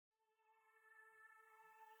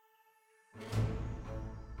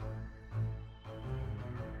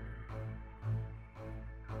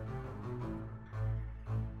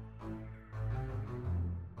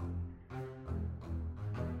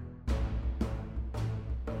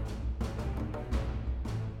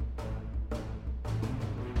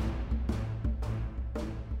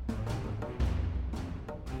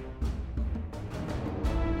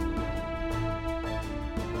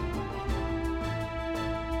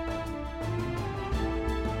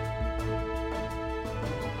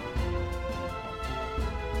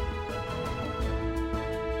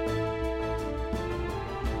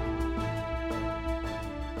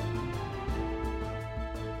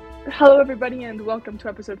Hello, everybody, and welcome to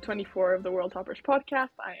episode 24 of the World Toppers podcast.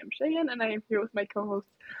 I am Cheyenne, and I am here with my co-hosts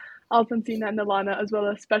Alfonsina and Alana, as well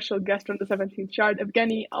as special guest from the 17th chart,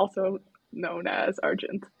 Evgeni, also known as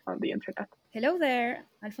Argent on the internet. Hello there,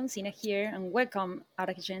 Alfonsina here, and welcome,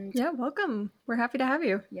 Argent. Yeah, welcome. We're happy to have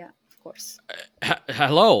you. Yeah, of course.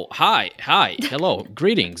 Hello, hi, hello,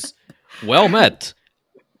 greetings. Well met.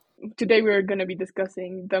 Today we're going to be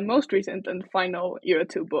discussing the most recent and final Era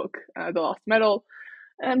 2 book, The Lost Medal.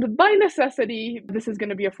 And by necessity, this is going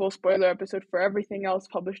to be a full spoiler episode for everything else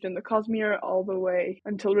published in the Cosmere all the way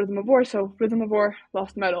until Rhythm of War. So Rhythm of War,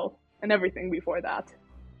 Lost Medal, and everything before that.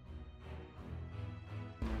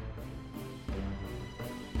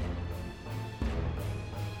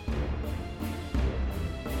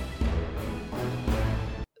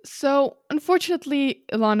 So, unfortunately,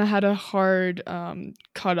 Ilana had a hard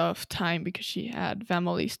cut-off time because she had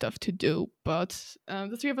family stuff to do, but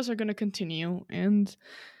the three of us are going to continue, and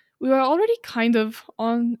we were already kind of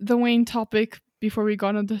on the Wayne topic before we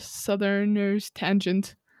got on the Southerners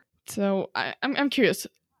tangent. So, I'm curious,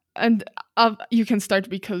 and you can start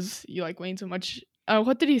because you like Wayne so much.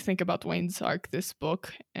 What did you think about Wayne's arc this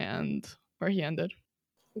book and where he ended?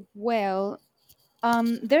 Well,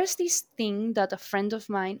 there's this thing that a friend of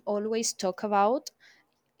mine always talk about.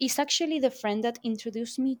 It's actually the friend that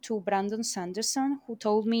introduced me to Brandon Sanderson, who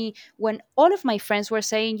told me when all of my friends were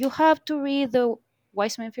saying, you have to read the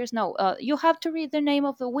Wise Man Fears. No, you have to read The Name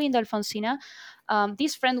of the Wind, Alfonsina.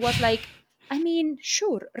 This friend was like, I mean,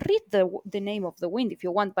 sure, read the Name of the Wind if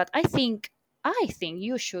you want, but I think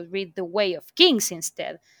you should read The Way of Kings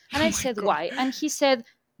instead. And Oh I my said, God. why? And he said,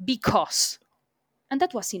 because. And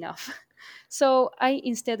that was enough. So I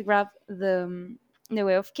instead grabbed the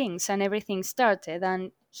Way of Kings, and everything started.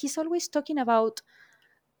 And he's always talking about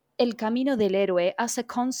El Camino del Héroe as a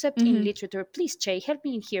concept in Mhm. literature. Please, Che, help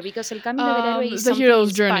me in here because El Camino del Héroe is The something hero's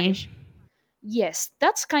in journey. Spanish. Yes,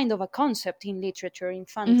 that's kind of a concept in literature, in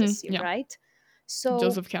fantasy, Yeah. right? So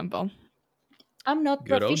Joseph Campbell. I'm not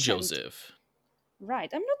Good old proficient. Joseph.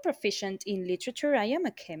 Right, I'm not proficient in literature. I am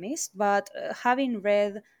a chemist, but having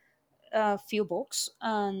read a few books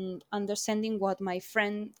and understanding what my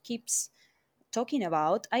friend keeps talking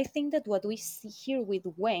about, I think that what we see here with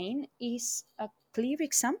Wayne is a clear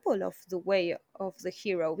example of the way of the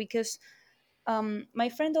hero because my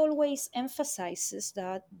friend always emphasizes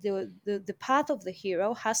that the path of the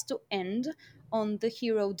hero has to end on the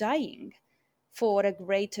hero dying for a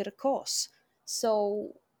greater cause.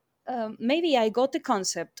 So maybe I got the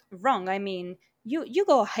concept wrong. I mean, you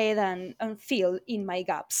go ahead and fill in my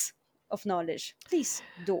gaps of knowledge. Please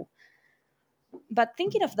do. But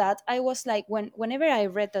thinking of that, I was like, whenever I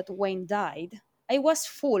read that Wayne died, I was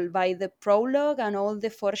fooled by the prologue and all the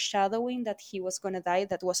foreshadowing that he was going to die.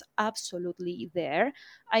 That was absolutely there.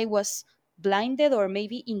 I was blinded or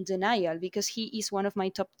maybe in denial because he is one of my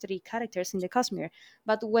top three characters in the Cosmere.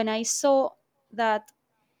 But when I saw that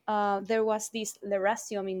there was this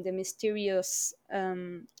lerasium in the mysterious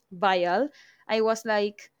vial, I was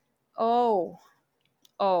like, oh,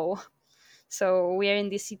 oh, so we are in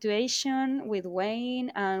this situation with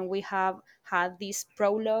Wayne, and we have had this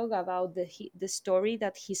prologue about the story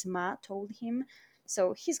that his ma told him.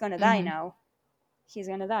 So he's gonna die now. He's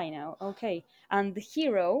gonna die now. Okay, and the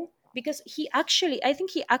hero, because I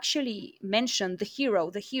think he actually mentioned the hero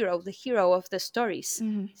of the stories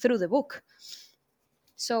through the book.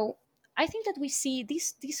 So I think that we see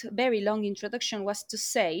this very long introduction was to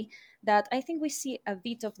say that I think we see a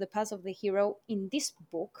bit of the past of the hero in this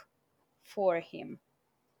book for him,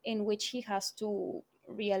 in which he has to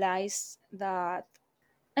realize that,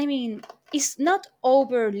 I mean, it's not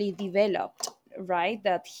overly developed, right?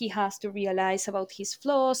 That he has to realize about his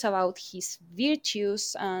flaws, about his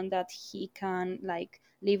virtues, and that he can like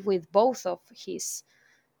live with both of his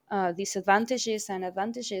disadvantages and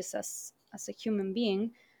advantages as a human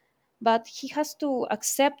being. But he has to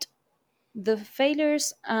accept the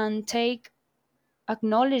failures and take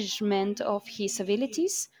acknowledgement of his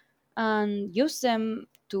abilities and use them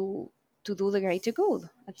to do the greater good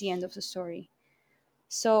at the end of the story.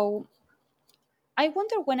 So I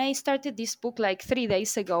wonder, when I started this book like 3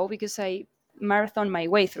 days ago, because I marathon my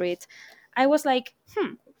way through it, I was like,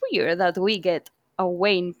 weird that we get a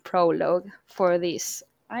Wayne prologue for this.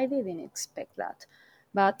 I didn't expect that.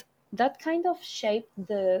 But that kind of shaped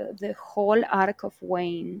the whole arc of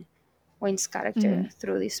Wayne's character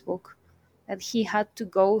through this book. That he had to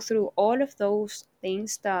go through all of those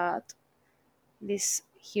things that this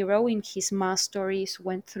hero in his mass stories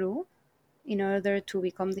went through in order to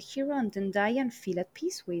become the hero and then die and feel at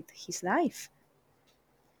peace with his life.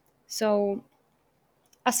 So,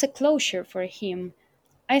 as a closure for him,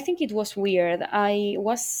 I think it was weird. I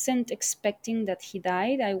wasn't expecting that he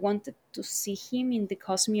died. I wanted to see him in the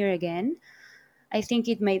Cosmere again. I think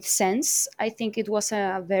it made sense. I think it was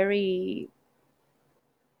a very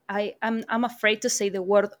I'm afraid to say the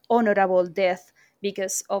word honorable death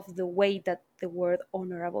because of the way that the word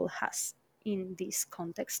honorable has in this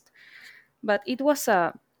context. But it was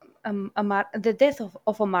the death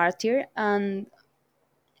of a martyr, and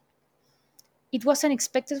it was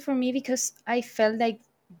unexpected for me because I felt like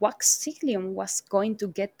Waxilium was going to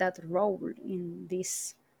get that role in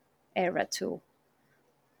this era too.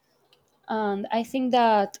 And I think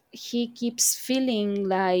that he keeps feeling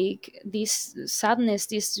like this sadness,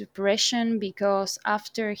 this depression, because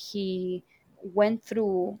after he went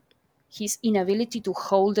through his inability to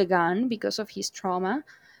hold a gun because of his trauma,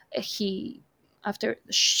 he after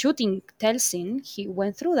shooting Telsin, he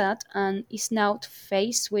went through that and is now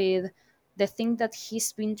faced with the thing that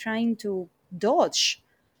he's been trying to dodge,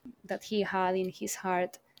 that he had in his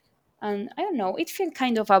heart. And I don't know, it felt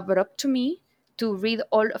kind of abrupt to me to read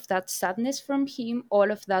all of that sadness from him, all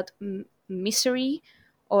of that misery,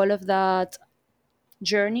 all of that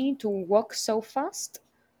journey to walk so fast.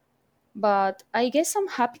 But I guess I'm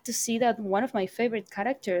happy to see that one of my favorite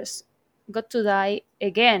characters got to die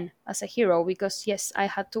again as a hero, because yes, I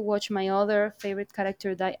had to watch my other favorite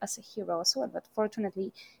character die as a hero as well, but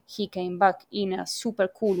fortunately he came back in a super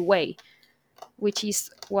cool way, which is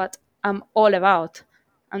what I'm all about.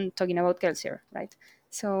 I'm talking about Kelsier, right?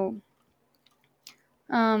 So,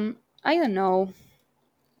 I don't know.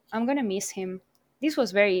 I'm gonna miss him. This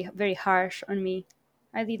was very, very harsh on me.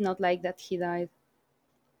 I did not like that he died,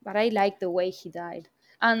 but I like the way he died.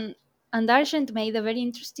 And Argent made a very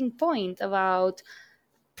interesting point about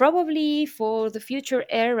probably for the future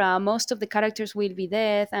era, most of the characters will be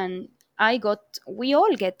dead, and we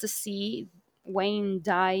all get to see Wayne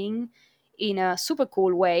dying in a super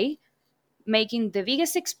cool way, making the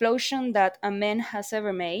biggest explosion that a man has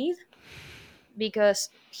ever made, because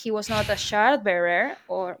he was not a shard bearer,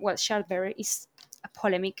 or well, shard bearer is a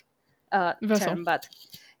polemic Vessel. term, but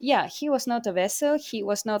yeah, he was not a vessel. He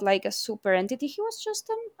was not like a super entity. He was just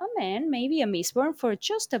a man, maybe a Mistborn for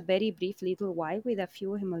just a very brief little while with a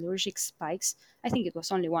few hemorrhagic spikes. I think it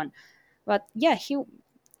was only one, but yeah, he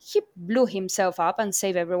blew himself up and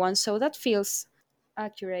saved everyone. So that feels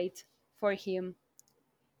accurate for him.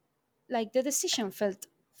 Like the decision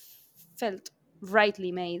felt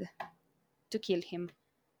rightly made to kill him.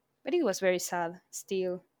 But it was very sad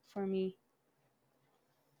still for me.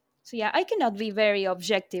 So yeah, I cannot be very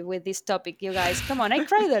objective with this topic, you guys. Come on, I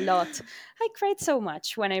cried a lot. I cried so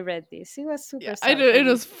much when I read this. It was super Yeah, sad for it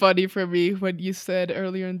me. was funny for me when you said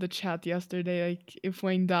earlier in the chat yesterday, like, if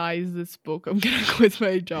Wayne dies this book, I'm gonna quit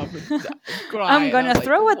my job and cry. I'm And gonna I'm like,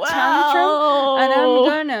 throw a tantrum and I'm wow.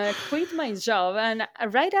 gonna quit my job. And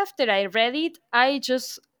right after I read it, I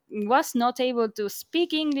just was not able to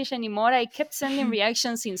speak English anymore. I kept sending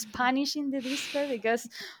reactions in Spanish in the Discord because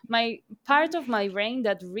my part of my brain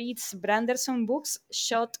that reads Branderson books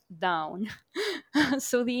shut down.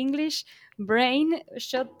 So the English brain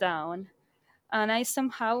shut down. And I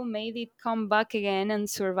somehow made it come back again and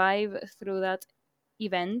survive through that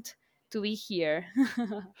event to be here.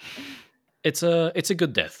 It's a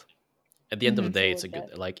good death. At the end of the Mhm. day, it's So a good,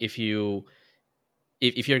 that like, if you're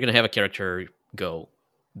gonna have a character go,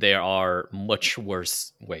 there are much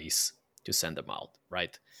worse ways to send them out,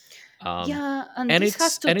 right? Um, Yeah, and and this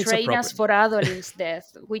has to it's train us appropriate. for Adolin's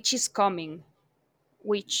death, which is coming,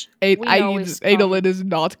 which Aid, we I, know is Adolin coming. is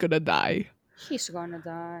not gonna die. He's gonna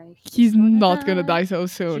die. He's He's gonna not gonna die. die so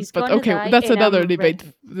soon. He's But gonna okay, die, that's and another I'm debate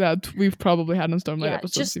ready. that we've probably had on Stormlight Yeah,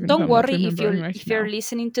 episodes, just even if don't I'm not worry if remembering right you're now.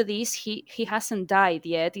 listening to this. He hasn't died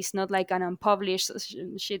yet. It's not like an unpublished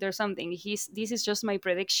shit or something. He's This is just my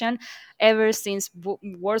prediction ever since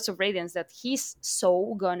Words of Radiance that he's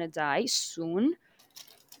so gonna die soon.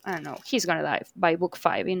 I don't know. He's gonna die by book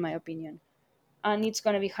 5, in my opinion, and it's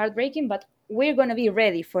gonna be heartbreaking. But we're gonna be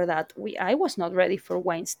ready for that. I was not ready for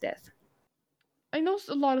Wayne's death. I know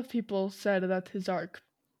a lot of people said that his arc,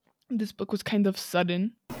 this book was kind of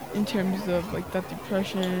sudden in terms of like that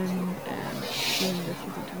depression and feeling that he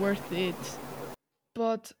wasn't worth it.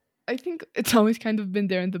 But I think it's always kind of been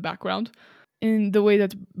there in the background in the way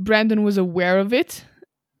that Brandon was aware of it.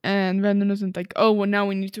 And Brandon wasn't like, oh, well, now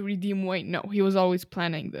we need to redeem Wayne. No, he was always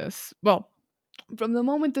planning this. Well, from the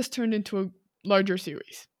moment this turned into a larger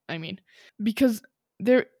series, I mean, because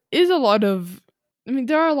there is a lot of, I mean,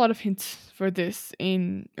 there are a lot of hints for this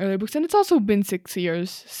in earlier books, and it's also been 6 years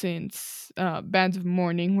since Bands of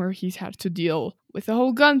Mourning, where he's had to deal with the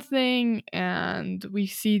whole gun thing, and we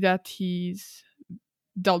see that he's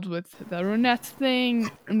dealt with the Ronette thing,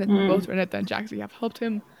 and then both Ronette and Jaxie have helped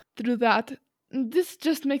him through that. This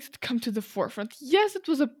just makes it come to the forefront. Yes, it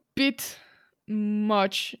was a bit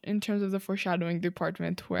much in terms of the foreshadowing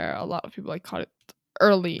department, where a lot of people like caught it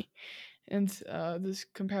early, and this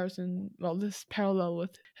comparison, well, this parallel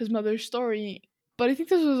with his mother's story. But I think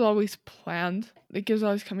this was always planned. Like, it was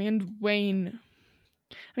always coming. And Wayne,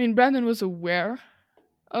 I mean, Brandon was aware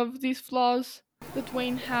of these flaws that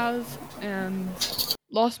Wayne has, and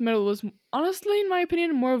Lost Metal was honestly, in my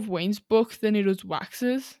opinion, more of Wayne's book than it was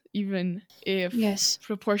Wax's, even if Yes.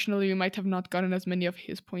 proportionally we might have not gotten as many of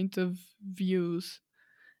his point of views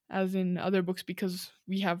as in other books, because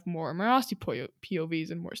we have more Marasti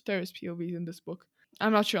POVs and more Steris POVs in this book.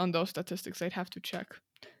 I'm not sure on those statistics, I'd have to check.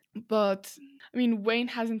 But, I mean, Wayne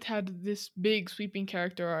hasn't had this big sweeping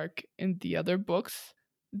character arc in the other books.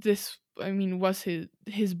 This, I mean, was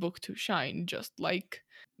his book to shine, just like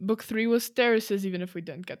book 3 was Steris's, even if we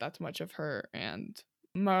didn't get that much of her. And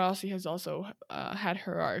Marasi has also had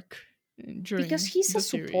her arc Because during he's a the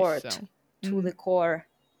series. support So. to the core.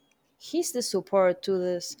 He's the support to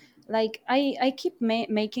this. Like, I keep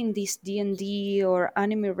making these D&D or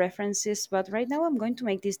anime references, but right now I'm going to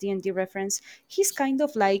make this D&D reference. He's kind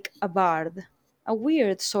of like a bard, a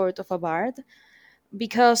weird sort of a bard,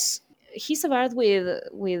 because he's a bard with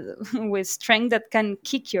with strength that can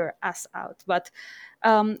kick your ass out. But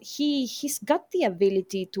he's got the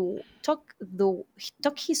ability to talk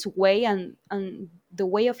his way and the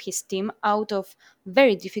way of his team out of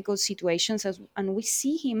very difficult situations, and we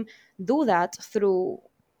see him do that through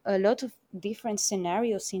a lot of different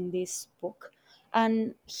scenarios in this book.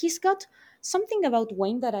 And he's got something about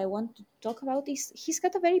Wayne that I want to talk about. Is he's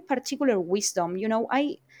got a very particular wisdom. You know,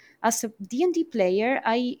 I, as a D&D player,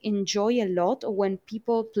 I enjoy a lot when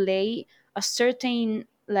people play a certain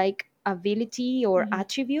like ability or Mhm.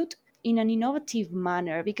 attribute in an innovative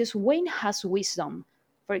manner, because Wayne has wisdom,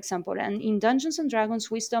 for example. And in Dungeons and Dragons,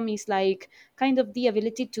 wisdom is like kind of the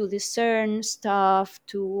ability to discern stuff,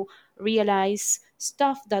 to realize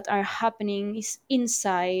stuff that are happening, is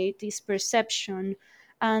insight, is perception.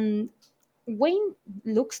 And Wayne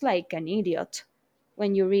looks like an idiot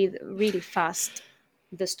when you read really fast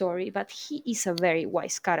the story, but he is a very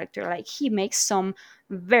wise character. Like, he makes some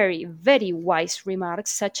very, very wise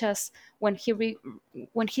remarks, such as when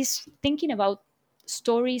when he's thinking about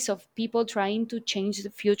stories of people trying to change the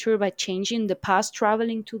future by changing the past,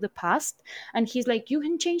 traveling to the past. And he's like, you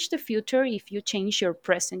can change the future if you change your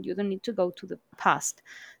present. You don't need to go to the past.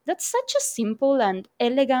 That's such a simple and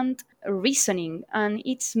elegant reasoning, and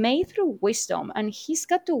it's made through wisdom. And he's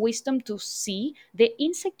got the wisdom to see, the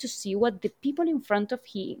insight to see what the people in front of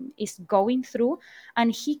him is going through,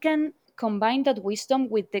 and he can combine that wisdom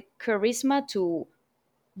with the charisma to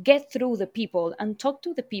get through the people and talk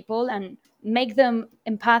to the people and make them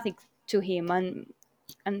empathic to him.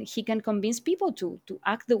 And he can convince people to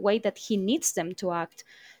act the way that he needs them to act.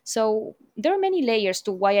 So there are many layers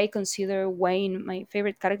to why I consider Wayne my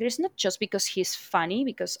favorite character. It's not just because he's funny,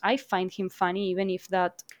 because I find him funny even if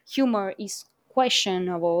that humor is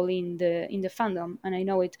questionable in the fandom, and I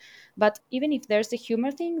know it. But even if there's the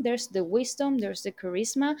humor thing, there's the wisdom, there's the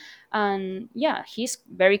charisma. And yeah, he's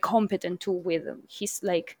very competent too. With he's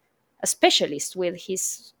like a specialist with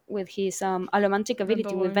his allomantic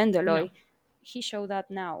ability with Vendaloy. Yeah. Vendaloy. He showed that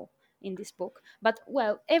now in this book. But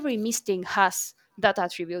well, every Misting has that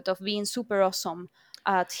attribute of being super awesome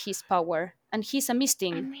at his power, and he's a I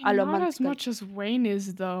Misting mean, not as allomantical. much as Wayne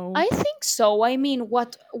is, though. I think so. I mean,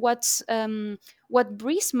 what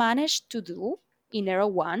Breeze managed to do in Era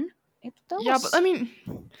One, that Yeah, but I was mean,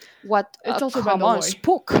 what. it's also Come on, Vendaloy,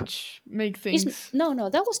 Spook. which make Is things. no,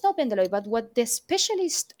 that was not Pendeloy, but what the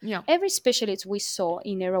specialist, Yeah. every specialist we saw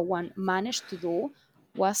in Era One managed to do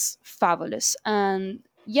was fabulous. And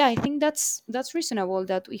yeah, I think that's reasonable.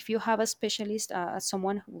 That if you have a specialist,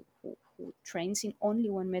 someone who trains in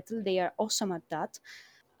only one metal, they are awesome at that.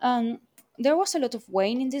 There was a lot of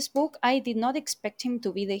Wayne in this book. I did not expect him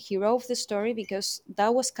to be the hero of the story, because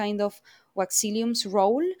that was kind of Waxilium's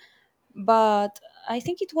role. But I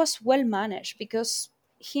think it was well managed, because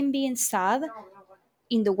him being sad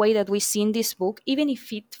in the way that we see in this book, even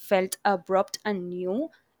if it felt abrupt and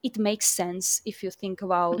new, it makes sense if you think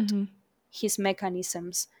about Hmm. his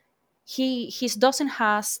mechanisms. He doesn't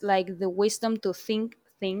has like the wisdom to think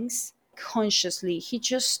things consciously. He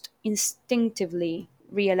just instinctively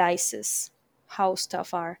realizes how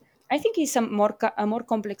stuff are. I think he's a more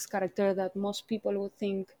complex character that most people would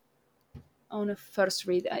think on a first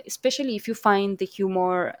read, especially if you find the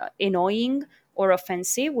humor annoying or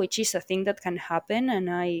offensive, which is a thing that can happen, and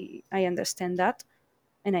I understand that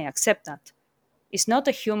and I accept that. It's not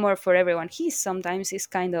a humor for everyone. He sometimes is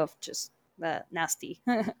kind of just nasty,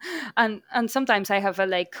 and sometimes I have a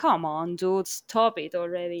like, come on, dude, stop it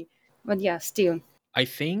already. But yeah, still. I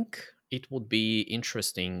think it would be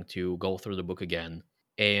interesting to go through the book again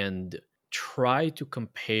and try to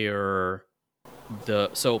compare the.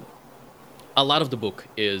 So, a lot of the book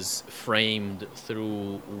is framed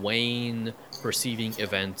through Wayne perceiving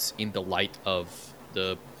events in the light of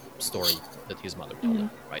the story that his mother told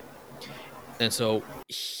him, right? And so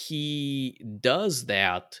he does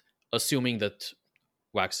that assuming that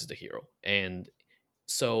Wax is the hero. And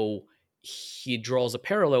so he draws a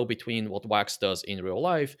parallel between what Wax does in real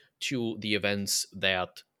life to the events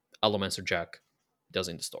that Allomancer Jack does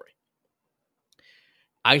in the story.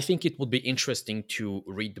 I think it would be interesting to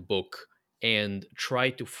read the book and try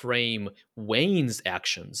to frame Wayne's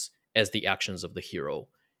actions as the actions of the hero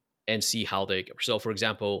and see how they. So, for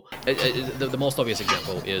example, the most obvious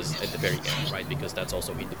example is at the very end, right? Because that's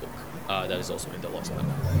also in the book. That is also in the Lost Metal,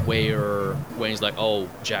 where Wayne's like, "Oh,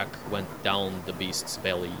 Jack went down the beast's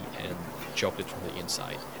belly and choked it from the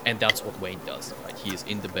inside," and that's what Wayne does, right? He is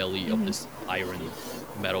in the belly of this iron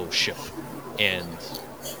metal ship, and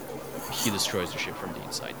he destroys the ship from the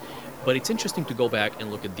inside. But it's interesting to go back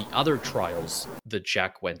and look at the other trials that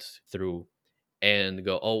Jack went through and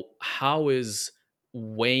go, oh, how is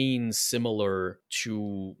Wayne similar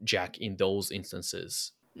to Jack in those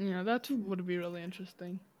instances? Yeah, that would be really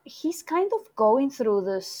interesting. He's kind of going through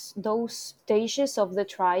those stages of the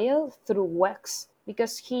trial through Wax,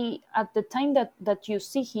 because he, at the time that you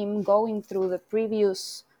see him going through the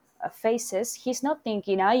previous phases, he's not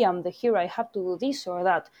thinking, I am the hero, I have to do this or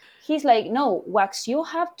that. He's like, no, Wax, you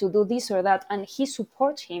have to do this or that, and he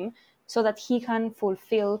supports him so that he can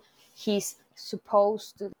fulfill his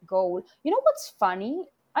supposed goal. You know what's funny?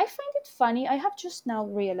 I find it funny, I have just now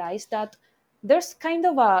realized that there's kind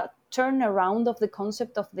of a turnaround of the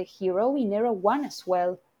concept of the hero in Era 1 as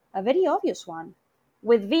well, a very obvious one,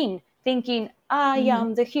 with Vin thinking, I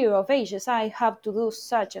am the hero of ages, I have to do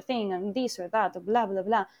such a thing and this or that, blah, blah,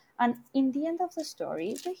 blah. And in the end of the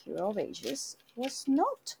story, the hero of ages was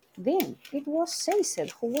not Vin. It was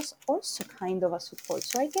Sazed, who was also kind of a support.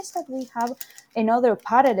 So I guess that we have another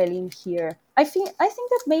parallel in here. I think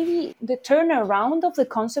that maybe the turnaround of the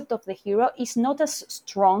concept of the hero is not as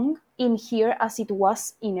strong in here as it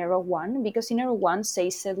was in Era 1, because in Era 1,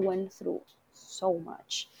 Sazed went through so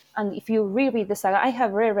much. And if you reread the saga, I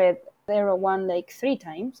have reread Era 1 like 3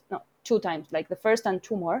 times, no, 2 times, like the first and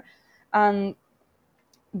 2 more. And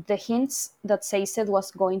the hints that Sazed was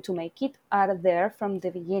going to make it are there from the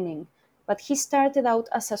beginning. But he started out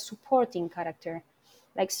as a supporting character,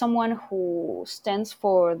 like someone who stands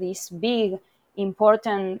for this big,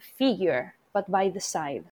 important figure, but by the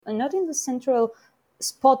side, and not in the central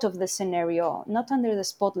spot of the scenario, not under the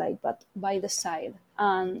spotlight, but by the side.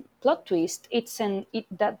 And plot twist,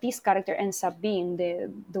 that this character ends up being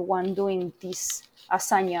the one doing this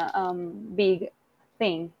Asanya big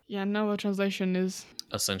thing. Yeah, now the translation is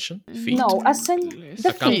Ascension? Feat? No,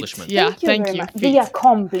 the accomplishment. Feat. Yeah, Thank thank you. you. The Feat.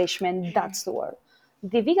 accomplishment, that's the word.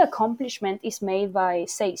 The big accomplishment is made by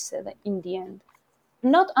Sazed in the end.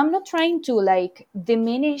 I'm not trying to like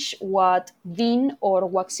diminish what Vin or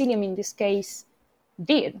Waxilium in this case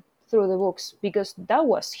did through the books, because that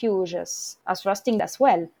was huge as Rusting as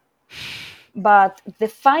well. But the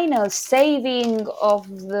final saving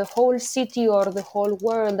of the whole city or the whole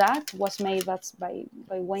world, that was made by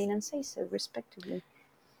Wayne and Sazed respectively.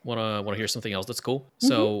 Wanna hear something else that's cool?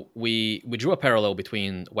 So we drew a parallel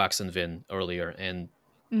between Wax and Vin earlier, and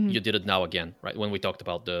you did it now again, right? When we talked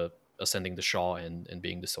about the ascending the Shaw and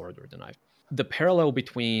being the sword or the knife. The parallel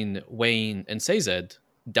between Wayne and Sazed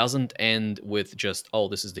doesn't end with just, oh,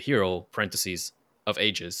 this is the hero, parentheses, of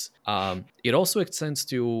ages. It also extends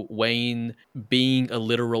to Wayne being a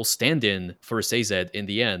literal stand-in for Sazed in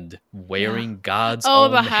the end, wearing God's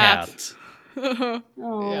own the hat.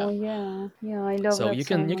 Oh yeah, I love so that. you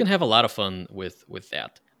can have a lot of fun with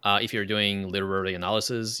that. If you're doing literary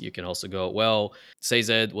analysis, you can also go, well,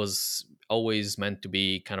 Sazed was always meant to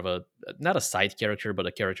be kind of a, not a side character, but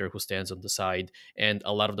a character who stands on the side. And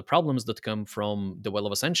a lot of the problems that come from the Well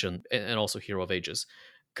of Ascension and also Hero of Ages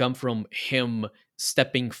come from him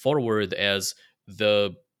stepping forward as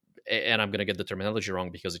the, and I'm going to get the terminology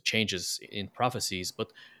wrong because it changes in prophecies,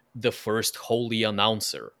 but the first holy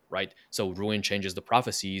announcer, right? So Ruin changes the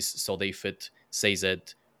prophecies so they fit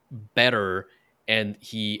Sazed better, and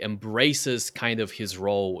he embraces kind of his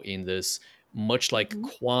role in this, much like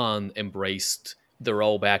Quan embraced the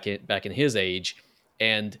role back in his age,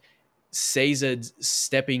 and Sazed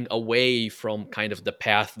stepping away from kind of the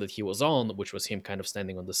path that he was on, which was him kind of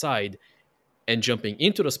standing on the side and jumping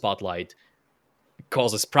into the spotlight,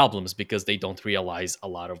 causes problems because they don't realize a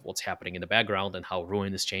lot of what's happening in the background and how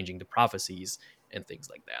Ruin is changing the prophecies and things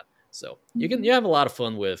like that. So you have a lot of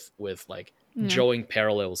fun with like Yeah. drawing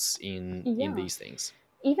parallels in Yeah. these things.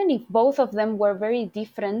 Even if both of them were very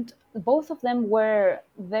different, both of them were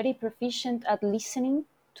very proficient at listening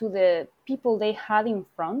to the people they had in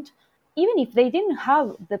front, even if they didn't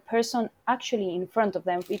have the person actually in front of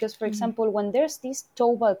them. Because, for Mhm. example, when there's this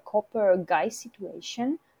Tova Copper guy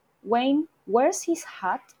situation, Wayne wears his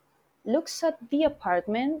hat, looks at the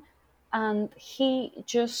apartment, and he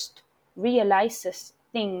just realizes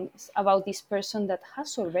things about this person that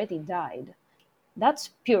has already died. That's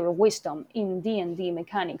pure wisdom in D&D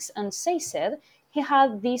mechanics. And Say said he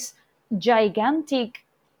had this gigantic,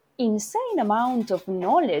 insane amount of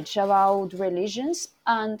knowledge about religions,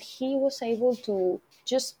 and he was able to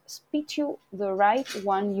just spit you the right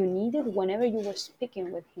one you needed whenever you were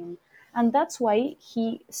speaking with him. And that's why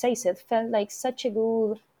he, Say said, felt like such a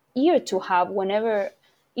good ear to have whenever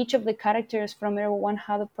each of the characters from Era 1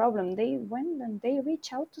 had a problem. They went and they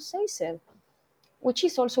reached out to Say said, which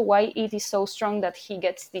is also why it is so strong that he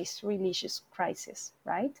gets this religious crisis,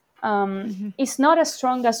 right? Mhm. It's not as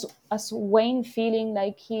strong as Wayne feeling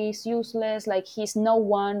like he's useless, like he's no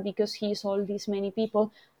one because he's all these many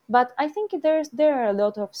people. But I think there are a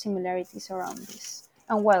lot of similarities around this.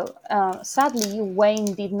 And well, sadly,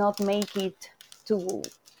 Wayne did not make it to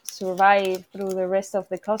survive through the rest of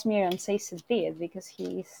the Cosmere, and Saced did because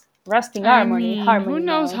he's rusting I harmony, mean, who harmony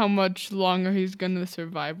knows now. how much longer he's gonna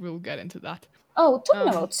survive? We'll get into that. Oh, talking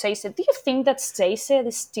Um, about Saced, do you think that Saced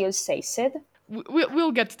is still Saced?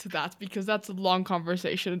 we'll get to that because that's a long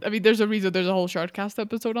conversation. I mean, there's a reason there's a whole shortcast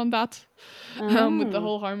episode on that, with the Ah.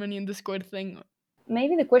 whole Harmony and Discord thing.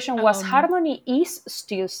 Maybe the question was Um, Harmony is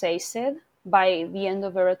still Saced by the end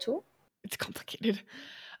of Era 2? it's complicated.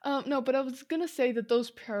 No, but I was gonna say that those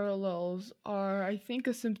parallels are, I think,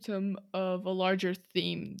 a symptom of a larger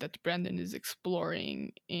theme that Brandon is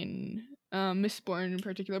exploring in Mistborn in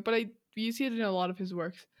particular. But you see it in a lot of his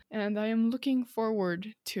works, and I am looking forward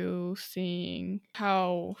to seeing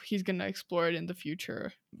how he's gonna explore it in the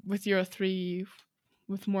future with Year 3,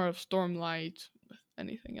 with more of Stormlight, with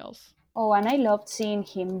anything else. Oh, and I loved seeing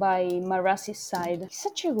him by Marasi's side. He's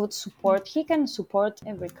such a good support. He can support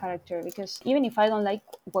every character because even if I don't like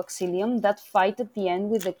Waxilium, that fight at the end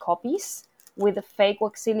with the copies, with the fake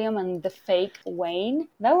Waxilium and the fake Wayne,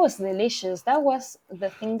 that was delicious. That was the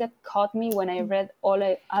thing that caught me when I read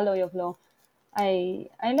Alloy of Law. I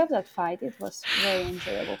love that fight. It was very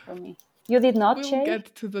enjoyable for me. You did not, We'll Shay?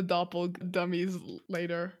 get to the doppel dummies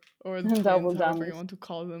later, or the Double twins, however you dummies. want to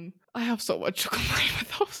call them. I have so much to complain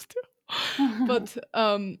with those two. But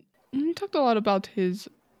we talked a lot about his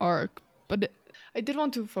arc, but I did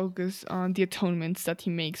want to focus on the atonements that he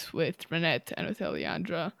makes with Renette and with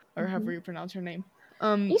Eliandra, or however you pronounce her name.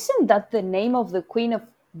 Isn't that the name of the Queen of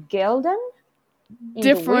Gelden in the Wheel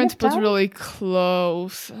Different, of but Time? really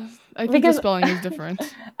close. I think the Because spelling is different.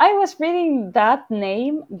 I was reading that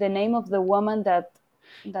name, the name of the woman that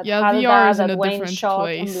Yeah, had the R that is in that a Wayne different shot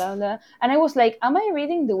and place. blah blah, and I was like, am I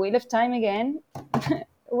reading the Wheel of Time again?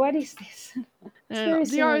 What is this? It's No, very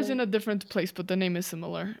the R is similar. in a different place, but the name is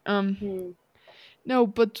similar. Hmm. No,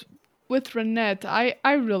 but with Renette,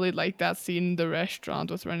 I really like that scene in the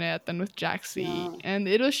restaurant with Renette and with Jaxie, Yeah. and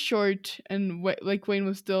it was short, and like Wayne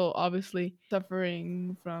was still obviously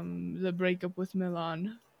suffering from the breakup with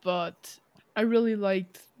Milan, but I really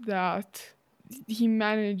liked that he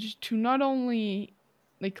managed to not only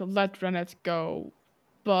like let Renette go,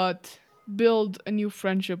 but build a new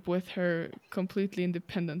friendship with her completely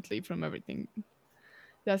independently from everything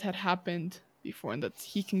that had happened before, and that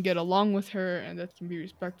he can get along with her and that can be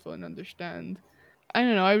respectful and understand. I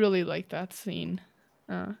don't know, I really like that scene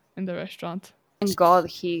in the restaurant. Thank God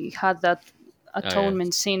he had that Oh yeah,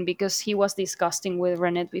 atonement scene because he was disgusting with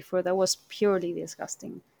Renette before. That was purely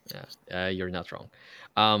disgusting. yeah, you're not wrong.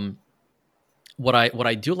 Um, what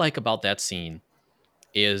I do like about that scene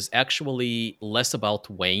is actually less about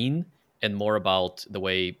Wayne and more about the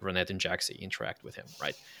way Renette and Jaxie interact with him,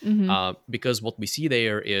 right? Mm-hmm. Because what we see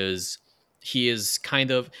there is he's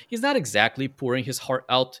not exactly pouring his heart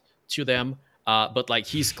out to them, but like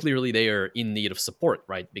he's clearly there in need of support,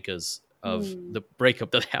 right? Because of Hmm. the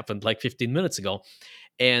breakup that happened like 15 minutes ago,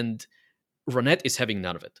 and Renette is having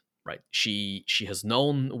none of it. Right, she has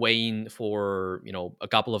known Wayne for a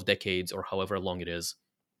couple of decades or however long it is,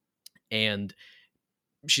 and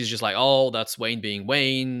she's just like, oh, that's Wayne being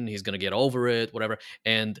Wayne. He's gonna get over it, whatever.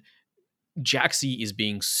 And Jaxie is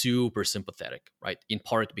being super sympathetic, right? In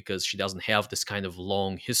part because she doesn't have this kind of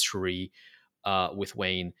long history with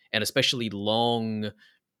Wayne, and especially long,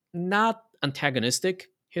 not antagonistic,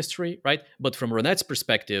 history, right? But from Ronette's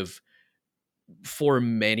perspective, for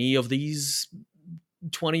many of these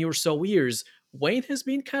 20 or so years, Wayne has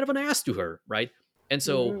been kind of an ass to her, right? And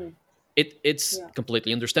so Hmm. it's Yeah.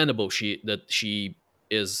 completely understandable she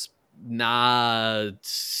is not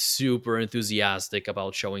super enthusiastic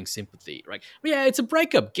about showing sympathy, right? But yeah, it's a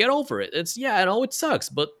breakup. Get over it. It's yeah, I know it sucks,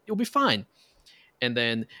 but you'll be fine. And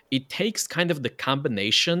then it takes kind of the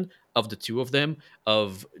combination of the two of them,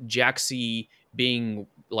 of Jaxie being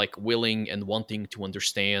like willing and wanting to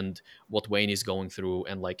understand what Wayne is going through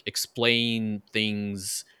and like explain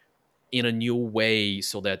things in a new way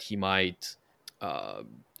so that uh,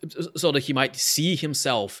 he might see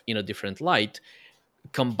himself in a different light,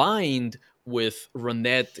 combined with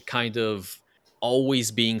Ronette kind of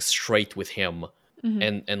always being straight with him Hmm.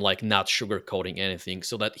 and like not sugarcoating anything,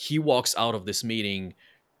 so that he walks out of this meeting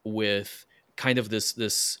with kind of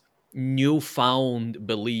this newfound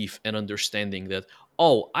belief and understanding that,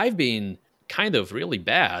 oh, I've been kind of really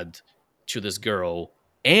bad to this girl,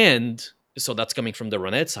 and so that's coming from the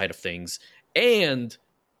Ronette side of things, and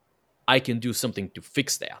I can do something to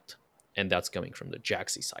fix that, and that's coming from the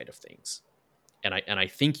Jaxie side of things. And I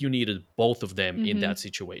think you needed both of them in Hmm. that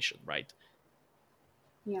situation, right?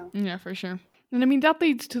 Yeah. Yeah, for sure. And I mean, that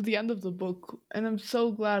leads to the end of the book. And I'm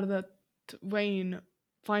so glad that Wayne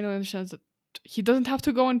finally understands that he doesn't have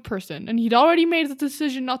to go in person. And he'd already made the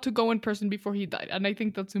decision not to go in person before he died. And I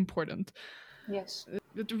think that's important. Yes.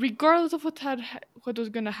 But regardless of what was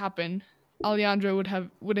going to happen, Alejandra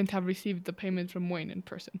wouldn't have received the payment from Wayne in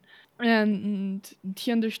person. And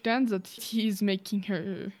he understands that he's making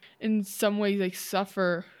her in some ways like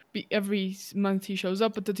suffer every month he shows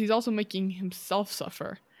up, but that he's also making himself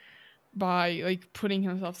suffer by like putting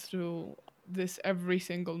himself through this every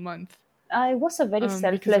single month, It was a very because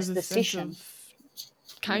there's selfless a sense decision.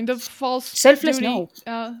 of kind of Yes. false Selfless, no. duty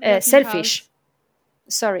that he Selfish.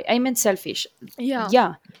 has. Sorry, I meant selfish. Yeah.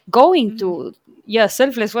 Yeah, going Hmm. to, yeah,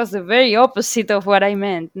 selfless was the very opposite of what I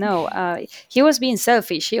meant. No, he was being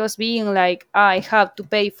selfish. He was being like, I have to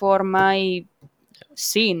pay for my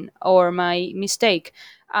sin or my mistake,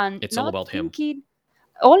 and It's all not about him. thinking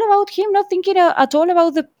all about him, not thinking at all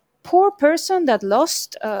about the poor person that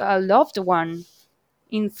lost a loved one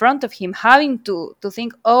in front of him, having to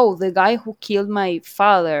think, oh, the guy who killed my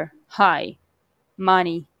father, hi,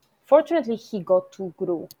 money. Fortunately, he got to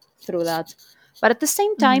grow through that. But at the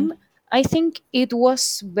same Hmm. time, I think it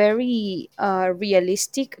was very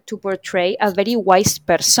realistic to portray a very wise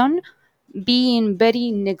person being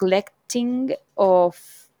very neglecting of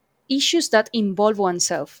issues that involve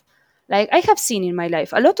oneself. Like I have seen in my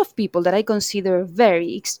life a lot of people that I consider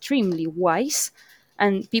very extremely wise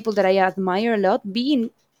and people that I admire a lot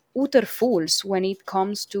being utter fools when it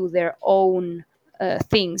comes to their own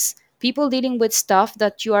things. People dealing with stuff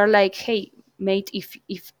that you are like, hey, mate, if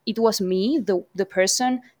it was me, the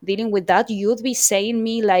person dealing with that, you'd be saying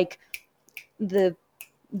me like the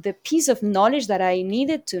the piece of knowledge that I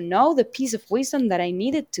needed to know, the piece of wisdom that I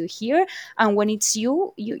needed to hear. And when it's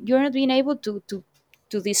you're not being able to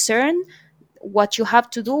discern what you have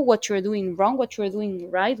to do, what you're doing wrong, what you're doing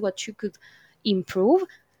right, what you could improve.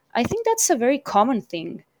 I think that's a very common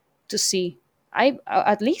thing to see. I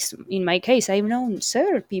at least in my case, I've known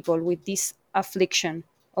several people with this affliction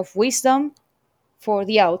of wisdom for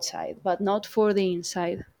the outside, but not for the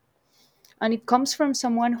inside. And it comes from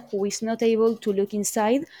someone who is not able to look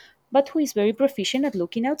inside, but who is very proficient at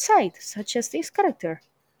looking outside, such as this character.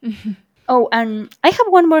 Oh, and I have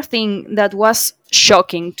one more thing that was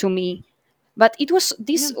shocking to me. But it was Yeah.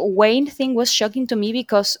 this Wayne thing was shocking to me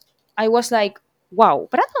because I was like, wow,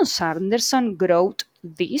 Brandon Sanderson wrote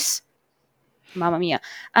this? Mamma mia.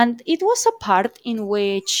 And it was a part in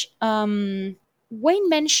which Wayne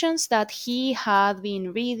mentions that he had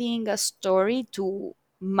been reading a story to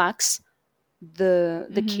Max, the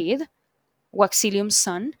Hmm. kid, Waxilium's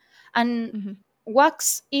son, and Hmm.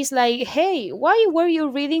 Wax is like, "Hey, why were you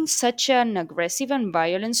reading such an aggressive and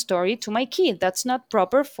violent story to my kid? That's not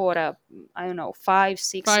proper for a, I don't know, 5,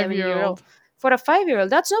 6, 7 year old. 5-year-old. For a 5 year old,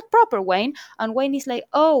 that's not proper, Wayne." And Wayne is like,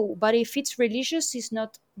 "Oh, but if it's religious, it's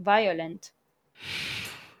not violent."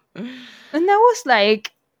 And I was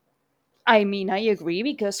like, I mean, I agree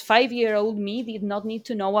because 5 year old me did not need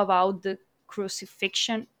to know about the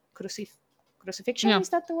crucifixion. Crucifixion, Yeah. is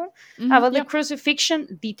that the word? Hmm. About the Yeah.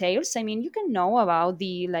 crucifixion details. I mean, you can know about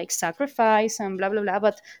the like sacrifice and blah blah blah,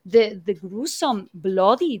 but the gruesome,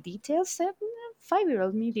 bloody details, 5 year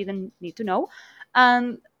old me didn't need to know.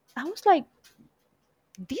 And I was like,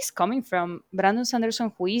 this coming from Brandon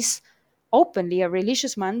Sanderson, who is openly a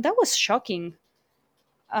religious man, that was shocking.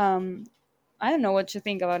 Um, I don't know what you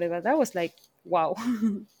think about it, but that was like wow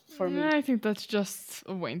for me. I think that's just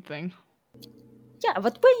a Wayne thing, Yeah,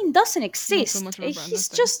 but Wayne doesn't not so exist. much of a Brandon He's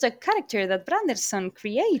thing. just a character that Branderson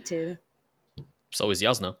created. So is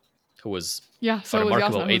Yasna, who was Yeah, a so is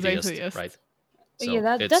remarkable Yasna, who's atheist, right? atheist. Yeah, So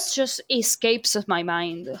that it's just escapes of my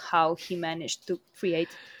mind how he managed to create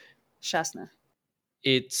Shasna.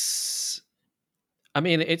 it's I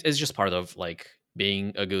mean, it's just part of like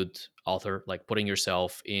being a good author, like putting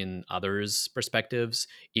yourself in others' perspectives,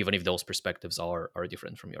 even if those perspectives are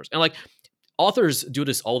different from yours. And like authors do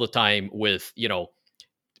this all the time with,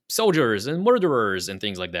 soldiers and murderers and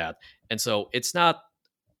things like that. And so it's not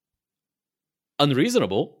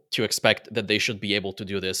unreasonable to expect that they should be able to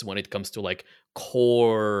do this when it comes to like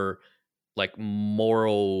core like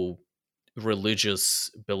moral religious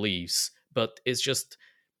beliefs, but it's just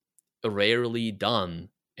rarely done,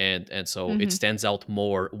 and so it Mm-hmm. stands out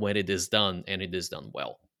more when it is done, and it is done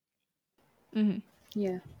well. Mm-hmm.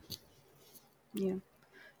 Yeah, yeah,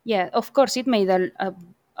 yeah. Of course, it made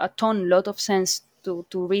a ton lot of sense to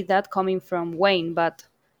read that coming from Wayne, but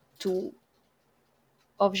to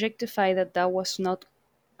objectify that that was not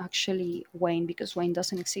actually Wayne because Wayne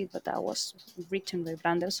doesn't exist, but that was written by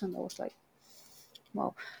Branderson. That was like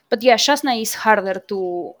wow. But yeah, Shasna is harder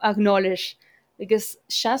to acknowledge because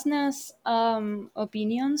Shasna's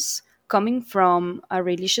opinions coming from a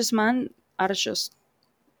religious man are just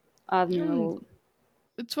And admirable.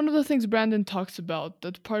 it's one of the things Brandon talks about,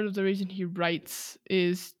 that part of the reason he writes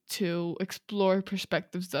is to explore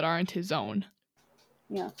perspectives that aren't his own.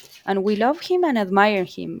 Yeah. And we love him and admire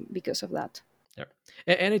him because of that. Yeah.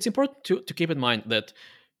 And it's important to keep in mind that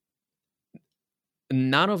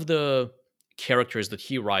none of the characters that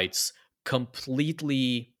he writes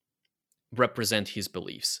completely represent his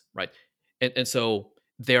beliefs, right? And so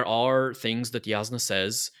there are things that Yasna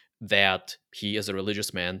says that he, as a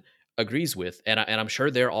religious man, agrees with, and I'm sure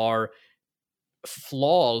there are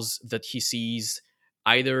flaws that he sees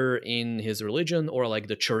either in his religion or like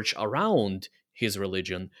the church around his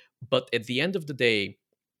religion. But at the end of the day,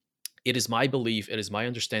 it is my belief, it is my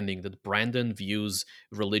understanding that Brandon views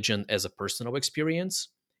religion as a personal experience.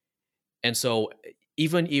 And so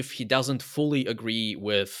even if he doesn't fully agree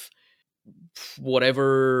with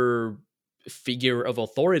whatever figure of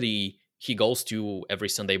authority he goes to every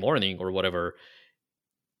Sunday morning or whatever,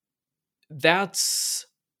 that's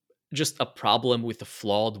just a problem with a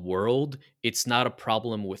flawed world. It's not a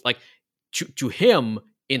problem with like to him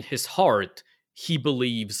in his heart, he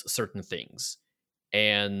believes certain things.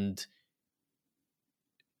 And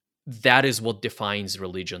that is what defines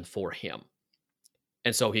religion for him.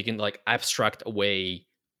 And so he can like abstract away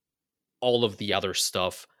all of the other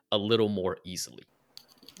stuff a little more easily.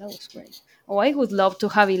 That was great. Oh, I would love to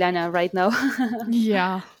have Ilana right now.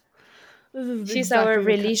 Yeah, this is She's our exactly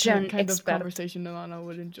the religion kind of expert. conversation Alana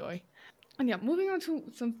would enjoy. And yeah, moving on to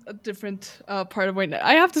a different part of Wayne.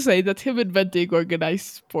 I have to say that him inventing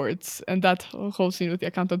organized sports and that whole scene with the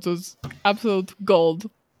accountants was absolute gold.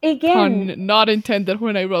 Again, Pun not intended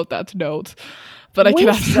when I wrote that note, but I can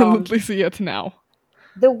wisdom. absolutely see it now.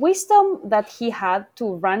 The wisdom that he had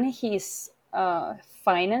to run his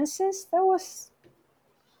finances, that was.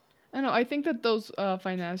 I know. I think that those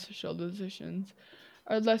financial decisions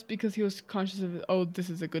are less because he was conscious of, oh, this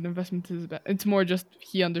is a good investment. This is bad. It's more just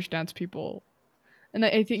he understands people, and I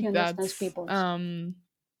He think understands that's people's.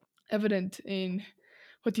 evident in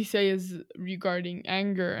what he says regarding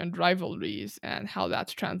anger and rivalries and how that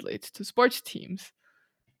translates to sports teams.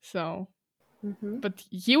 So, Hmm. but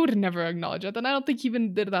he would never acknowledge it, and I don't think he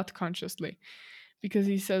even did that consciously, because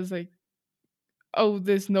he says like, "Oh,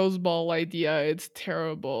 this noseball idea, it's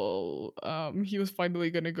terrible. He was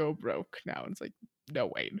finally gonna go broke now." And it's like,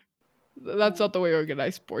 no, Wayne, that's Yeah. not the way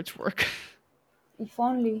organized sports work. If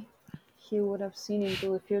only he would have seen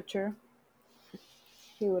into the future,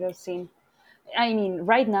 he would have seen. I mean,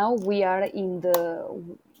 right now we are in the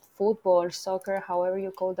football, soccer, however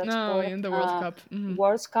you call that No, sport, in the World Cup.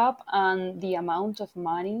 World Cup, and the amount of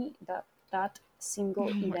money that that single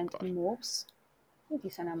Oh my event god. moves, it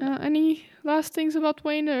is an number. Any last things about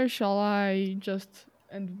Wayne, or shall I just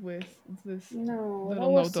end with this No, that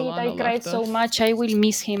little note was it. I Alana cried left so us? much. I will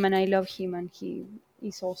miss him, and I love him, and he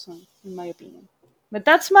is awesome, in my opinion. But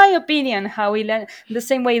that's my opinion. How Ilana, the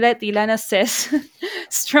same way that Ilana says,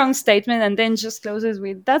 strong statement, and then just closes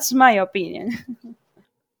with, "That's my opinion."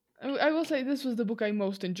 I will say this was the book I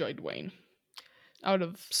most enjoyed, Wayne, out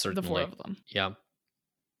of the four Certainly. of them. Yeah.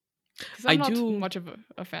 Because I I'm not do much of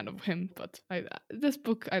a fan of him, but this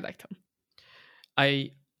book, I liked him.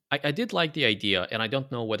 I I did like the idea, and I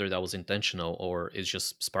don't know whether that was intentional or it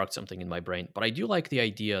just sparked something in my brain, but I do like the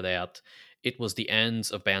idea that it was the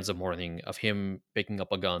ends of Bands of Mourning, of him picking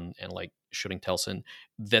up a gun and like shooting Telson,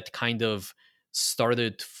 that kind of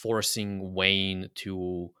started forcing Wayne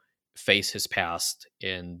to face his past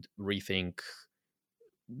and rethink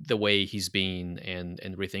the way he's been and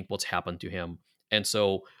rethink what's happened to him. And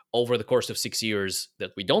so over the course of 6 years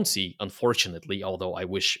that we don't see, unfortunately, although I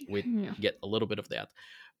wish we'd Yeah. get a little bit of that,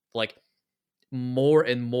 like more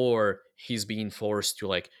and more he's being forced to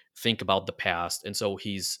like think about the past. And so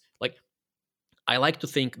he's like, I like to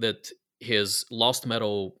think that his Lost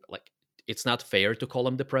Metal, like, it's not fair to call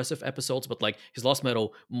them depressive episodes, but like his Lost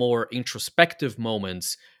Metal more introspective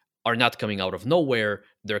moments are not coming out of nowhere.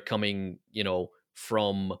 They're coming,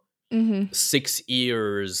 from Mm-hmm. 6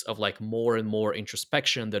 years of like more and more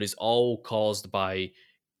introspection that is all caused by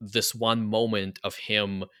this one moment of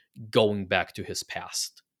him going back to his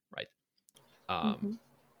past, right? um Mhm.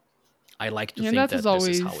 I like to Yeah, think that has that this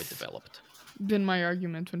is how it always developed. been my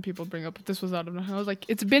argument when people bring up this was out of nowhere. I was like,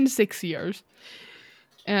 it's been 6 years,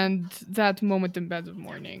 and that moment in Beds of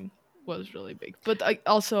Morning was really big. But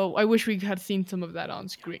I wish we had seen some of that on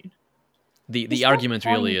screen. The It's that argument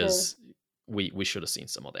really point though. is we should have seen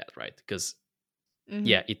some of that, right? Because Mm-hmm.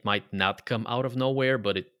 yeah, it might not come out of nowhere,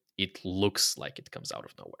 but it looks like it comes out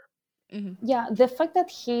of nowhere. Mm-hmm. Yeah, the fact that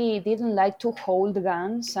he didn't like to hold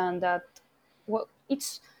guns and that, well, it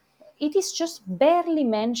is just barely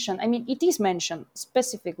mentioned. I mean, it is mentioned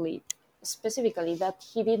specifically that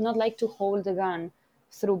he did not like to hold the gun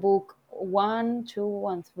through book 1, 2,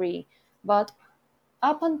 and 3. But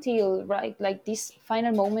up until right like these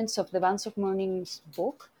final moments of the Bands of Morning's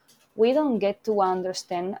book, we don't get to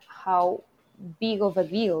understand how big of a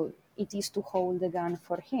deal it is to hold the gun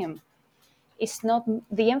for him. It's not,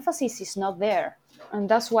 the emphasis is not there, and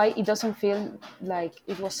that's why it doesn't feel like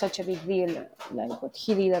it was such a big deal, like what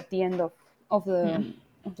he did at the end of Yeah.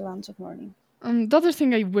 the Bands of Morning. The other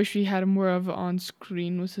thing I wish we had more of on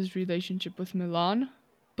screen was his relationship with Milan,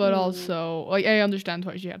 but Hmm. also like I understand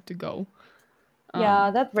why she had to go.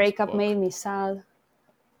 Yeah, that This breakup made book. me sad,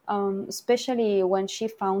 especially when she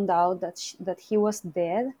found out that he was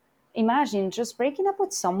dead. Imagine just breaking up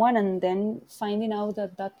with someone and then finding out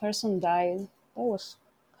that that person died. That was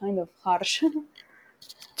kind of harsh.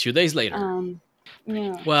 2 days later. um, Pretty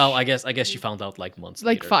yeah, Well, I much. guess she found out like months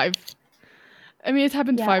Like later. 5. I mean, it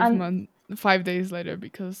happened yeah, and 5 days later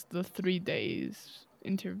because the 3 days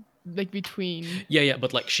like between Yeah,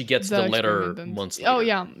 but like she gets the the experiment letter and months oh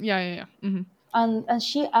later. yeah. Mm-hmm. and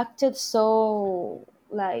she acted so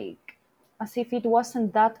like as if it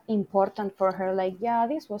wasn't that important for her, like, yeah,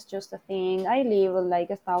 this was just a thing, I live like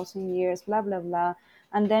 1,000 years, blah blah blah.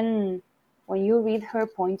 And then when you read her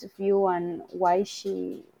point of view and why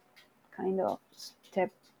she kind of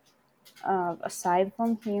stepped aside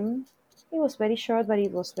from him, it was very short, but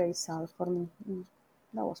it was very sad for me.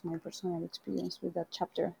 That was my personal experience with that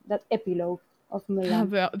chapter, that epilogue of Milan.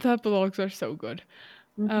 The epilogues are so good.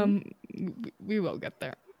 Hmm. We will get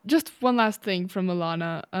there. Just one last thing from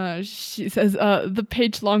Alana. She says, the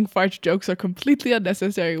page-long fart jokes are completely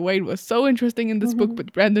unnecessary. Wade was so interesting in this book,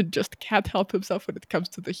 but Brandon just can't help himself when it comes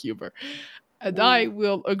to the humor. And Yeah. I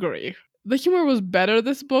will agree. The humor was better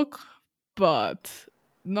this book, but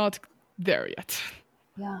not there yet.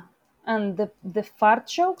 Yeah, and the fart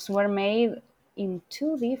jokes were made in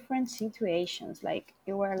two different situations. Like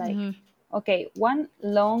you were like, Hmm. okay, one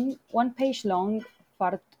page long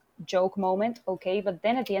fart joke moment, okay, but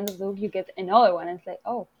then at the end of the book you get another one, and it's like,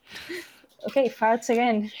 oh, okay, farts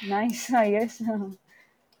again, nice, I guess.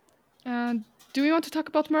 And do we want to talk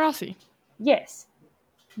about Marasi? Yes,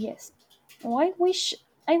 yes. Oh, I wish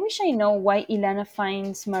I know why Ilana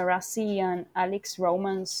finds Marasi and Alex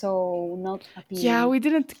romance so not Yeah, appealing. we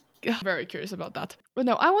didn't. Very curious about that. But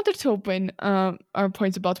no, I wanted to open our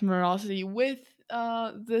points about morality with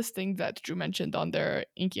this thing that Drew mentioned on their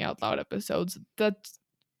Inking Out Loud episodes that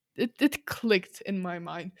it clicked in my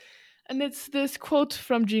mind. And it's this quote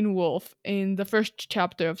from Gene Wolfe in the first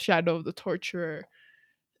chapter of Shadow of the Torturer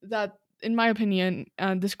that, in my opinion,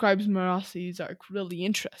 describes Marasi's arc really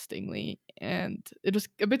interestingly. And it was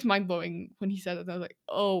a bit mind blowing when he said it. I was like,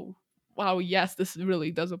 oh, wow, yes, this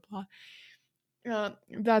really does apply.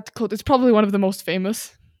 That quote is probably one of the most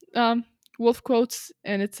famous Wolf quotes,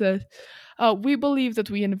 and it says, "We believe that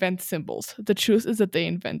we invent symbols. The truth is that they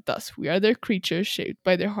invent us. We are their creatures shaped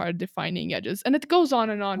by their hard-defining edges." And it goes on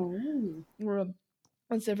and on. Oh.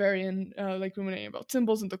 And Severian, like ruminating about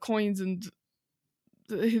symbols and the coins and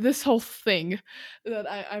this whole thing that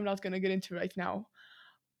I'm not going to get into right now.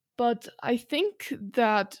 But I think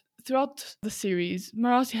that throughout the series,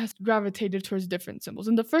 Marasi has gravitated towards different symbols.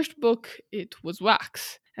 In the first book, it was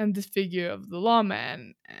wax and this figure of the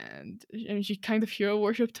lawman, and she kind of hero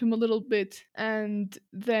worshipped him a little bit. And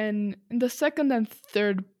then in the second and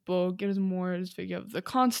third book, it is more this figure of the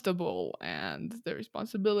constable and the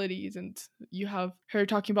responsibilities, and you have her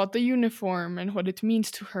talking about the uniform and what it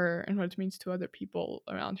means to her and what it means to other people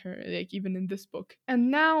around her, like even in this book.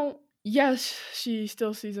 And now, yes, she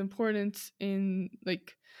still sees importance in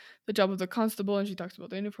like the job of the constable, and she talks about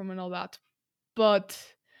the uniform and all that, but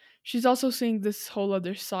she's also seeing this whole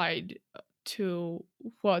other side to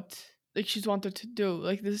what like she's wanted to do.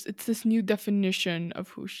 Like this, it's this new definition of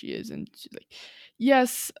who she is, and she's like,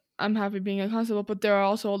 yes, I'm happy being a constable, but there are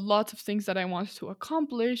also lots of things that I want to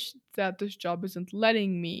accomplish that this job isn't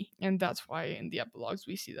letting me. And that's why in the epilogues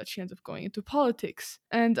we see that she ends up going into politics.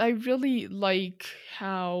 And I really like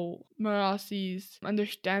how Marasi's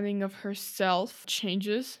understanding of herself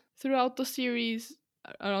changes throughout the series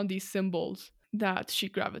around these symbols that she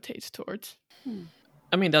gravitates towards.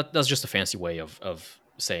 I mean, that's just a fancy way of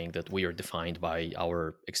saying that we are defined by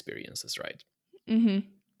our experiences, right? Mm-hmm.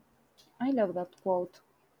 I love that quote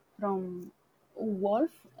from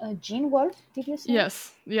Wolf, Gene Wolf. Did you say?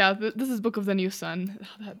 Yes, yeah. This is Book of the New Sun.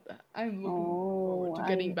 I'm looking Oh, forward to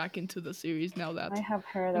getting back into the series now I that have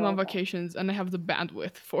heard I'm on about that. vacations and I have the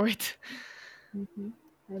bandwidth for it. I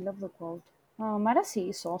love the quote. Marasi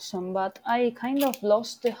is awesome, but I kind of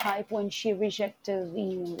lost the hype when she rejected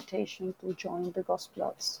the invitation to join the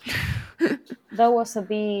Ghostbloods. That was a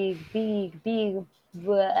big bleh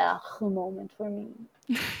moment for me.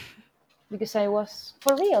 Because I was,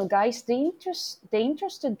 for real, guys, the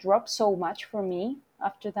interest dropped so much for me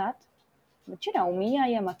after that. But you know me, I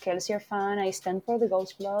am a Kelsier fan. I stand for the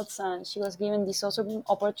Ghostbloods, and she was given this awesome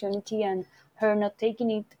opportunity, and her not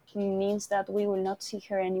taking it means that we will not see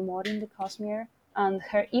her anymore in the Cosmere, and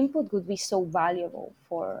her input would be so valuable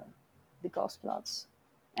for the Ghostbloods.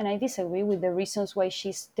 And I disagree with the reasons why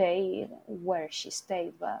she stayed where she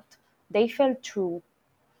stayed, but they felt true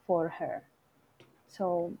for her.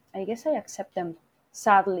 So I guess I accept them.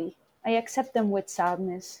 Sadly, I accept them with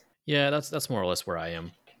sadness. Yeah, that's more or less where I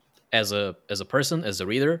am. As a person, as a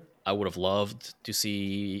reader, I would have loved to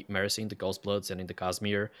see Marcy in the Ghostbloods and in the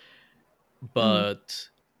Cosmere, Mm, but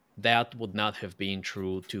that would not have been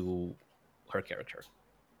true to her character.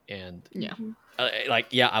 And yeah. like,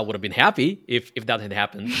 yeah, I would have been happy if that had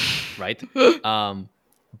happened, right? Um,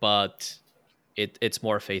 but it's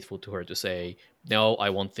more faithful to her to say, no, I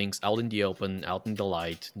want things out in the open, out in the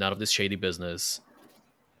light, none of this shady business.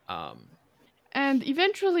 Um, And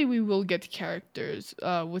eventually we will get characters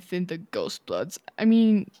within the Ghost Bloods. I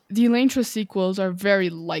mean, the Elantra sequels are very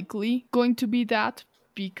likely going to be that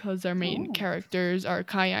because our main Oh. characters are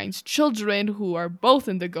Kaian's children who are both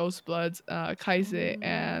in the Ghost Bloods, Kaise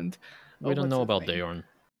and... we Oh, don't what's know his about name? Dayorn.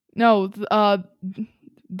 No, the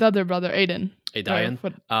other brother, Aiden. Or Adian.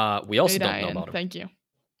 what? We also don't know Adian, about him. thank you.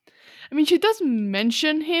 I mean, she does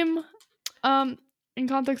mention him in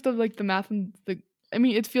context of like the math and the... I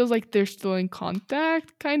mean, it feels like they're still in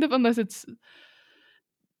contact, kind of, unless it's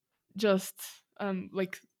just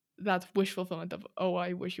like that wish fulfillment of, oh,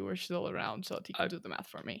 I wish you were still around so that he could do the math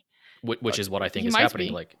for me. Which But is what I think he is might happening.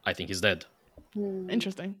 be. Like, I think he's dead.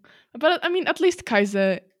 Interesting. But I mean, at least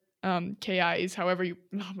Kaise, Ki is however you...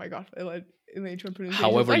 Oh my god, in the ancient pronunciations,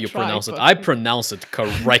 However you tried, pronounce it, but I pronounce it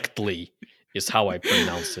correctly. Is how I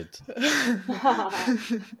pronounce it.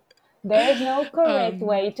 There is no correct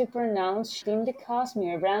way to pronounce in the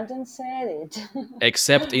Cosmere. Brandon said it.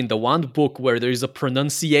 Except in the one book where there is a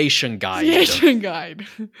pronunciation guide. Pronunciation guide.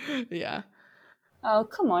 Yeah. Oh,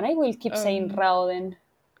 come on. I will keep saying Rauden.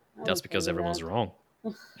 That's because everyone's wrong.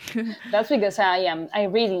 That's because I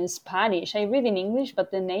read in Spanish. I read in English, but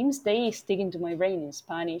the names, they stick into my brain in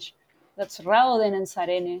Spanish. That's Rauden and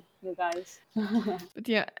Sarene, you guys. But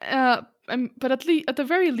yeah, but at the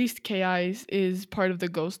very least, Ki is part of the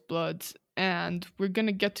Ghost Bloods, and we're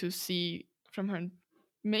gonna get to see from her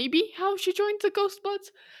maybe how she joined the Ghost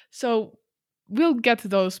Bloods. So we'll get to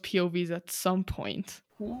those POVs at some point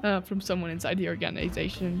from someone inside the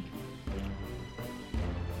organization.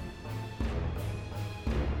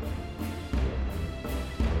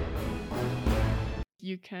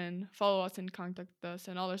 You can follow us and contact us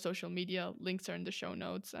and all our social media. Links are in the show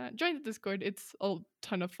notes. Join the Discord. It's a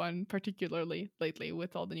ton of fun, particularly lately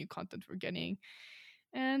with all the new content we're getting.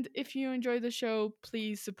 And if you enjoy the show,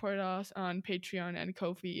 please support us on Patreon and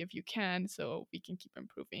Ko-fi if you can, so we can keep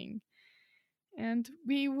improving. And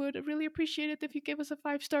we would really appreciate it if you give us a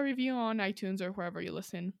 5-star review on iTunes or wherever you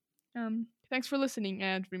listen. Thanks for listening,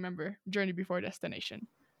 and remember, journey before destination.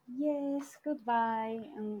 Yes, goodbye,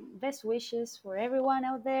 and best wishes for everyone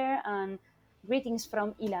out there, and greetings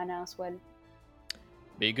from Ilana as well.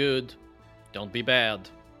 Be good. Don't be bad.